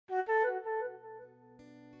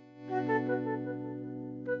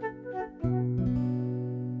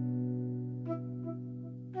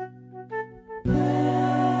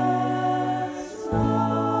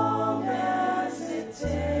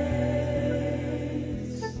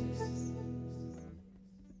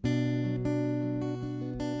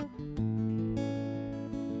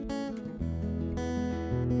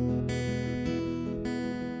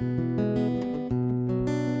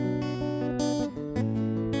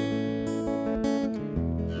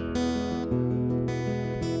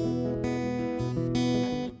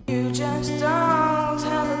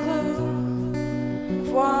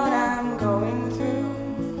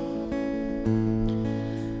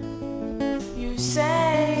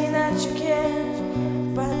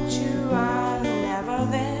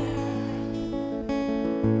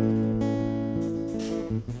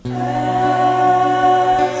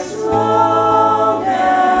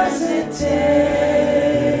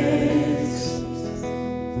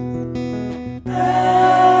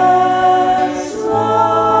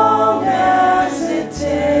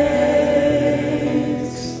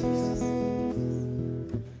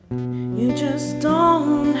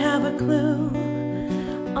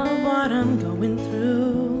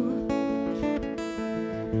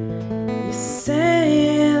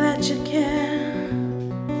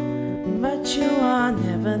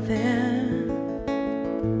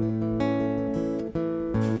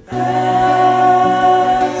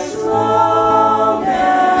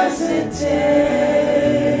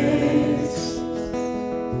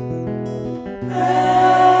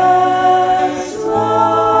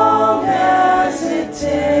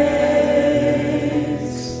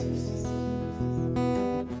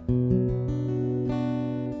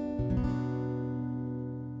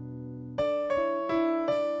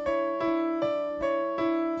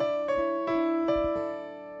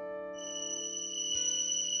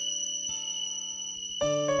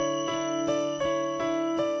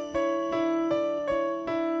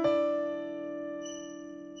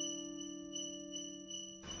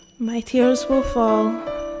My tears will fall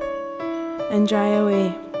and dry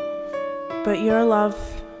away, but your love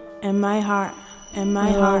in my heart, in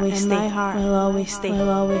my heart, in my heart will always stay,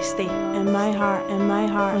 will always stay. In my heart,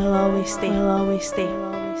 will always stay, will always stay.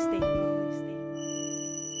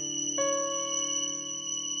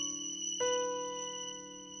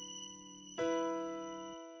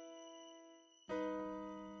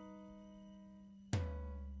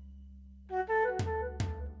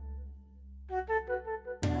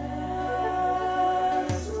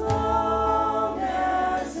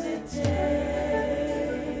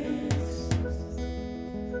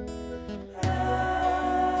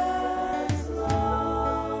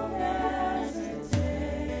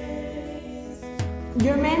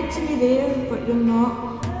 You're meant to be there, but you're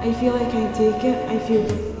not. I feel like I take it, I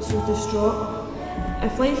feel so distraught.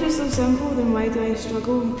 If life is so simple, then why do I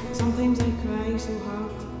struggle? Sometimes I cry so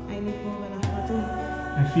hard, I need more than a huddle.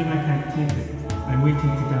 I feel like I take it, I'm waiting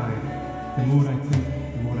to die. The more I think,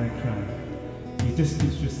 the more I cry. You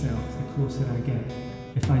distance yourself the closer I get.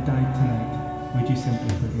 If I died tonight, would you simply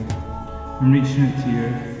forget? I'm reaching out to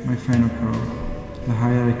you, my final call. The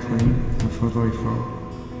higher I climb, the further I fall.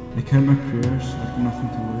 I count my prayers, I've got nothing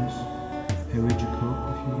to lose. How would you cope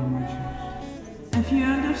if you were in my shoes? If you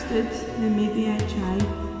understood, then maybe I'd try,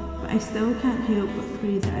 but I still can't help but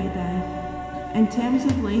pray that I die. In terms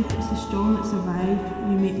of life, it's the strong that survive.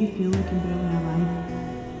 You make me feel like I'm barely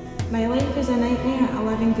alive. My life is a nightmare, a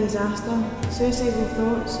living disaster. Suicidal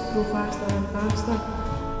thoughts grow faster and faster.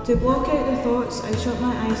 To block out the thoughts, I shut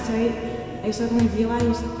my eyes tight. I suddenly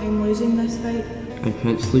realise I'm losing this fight. I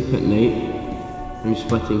can't sleep at night. I'm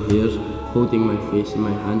splitting hairs, holding my face in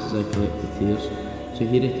my hands as I collect the tears. So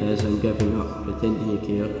here it is, I'm giving up, pretending you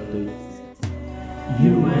care, do you?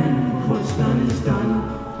 You win, what's done is done.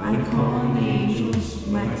 I call on the angels,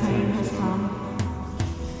 my time has come.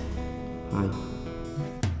 Aye.